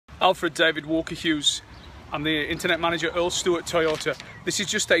Alfred, David, Walker-Hughes. I'm the internet manager at Earl Stewart Toyota. This is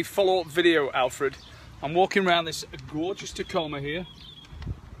just a follow-up video, Alfred. I'm walking around this gorgeous Tacoma here.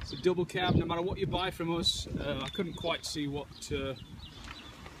 It's a double cab. No matter what you buy from us, I couldn't quite see what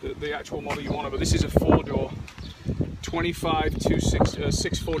the actual model you wanted, but this is a 4-door, 25 to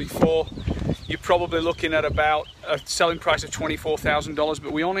 644. You're probably looking at about a selling price of $24,000,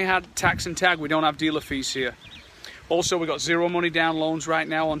 but we only had tax and tag. We don't have dealer fees here. Also, we've got zero money down loans right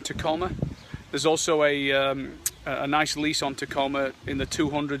now on Tacoma. There's also a nice lease on Tacoma in the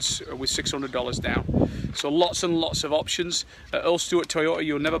 200s with $600 down. So lots and lots of options. At Earl Stewart Toyota,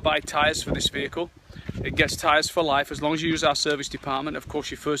 you'll never buy tyres for this vehicle. It gets tyres for life as long as you use our service department. Of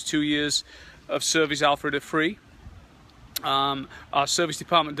course, your first 2 years of service, Alfred, are free. Our service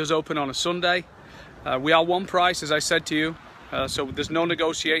department does open on a Sunday. We are one price, as I said to you, so there's no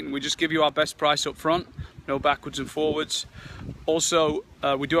negotiating. We just give you our best price up front, no backwards and forwards. Also,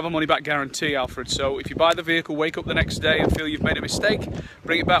 we do have a money back guarantee, Alfred, so if you buy the vehicle, wake up the next day and feel you've made a mistake,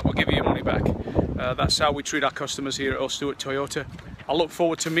 bring it back, we'll give you your money back. That's how we treat our customers here at Earl Stewart Toyota. I look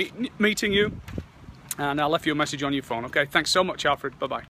forward to meeting you, and I left you a message on your phone. Okay, thanks so much, Alfred. Bye-bye.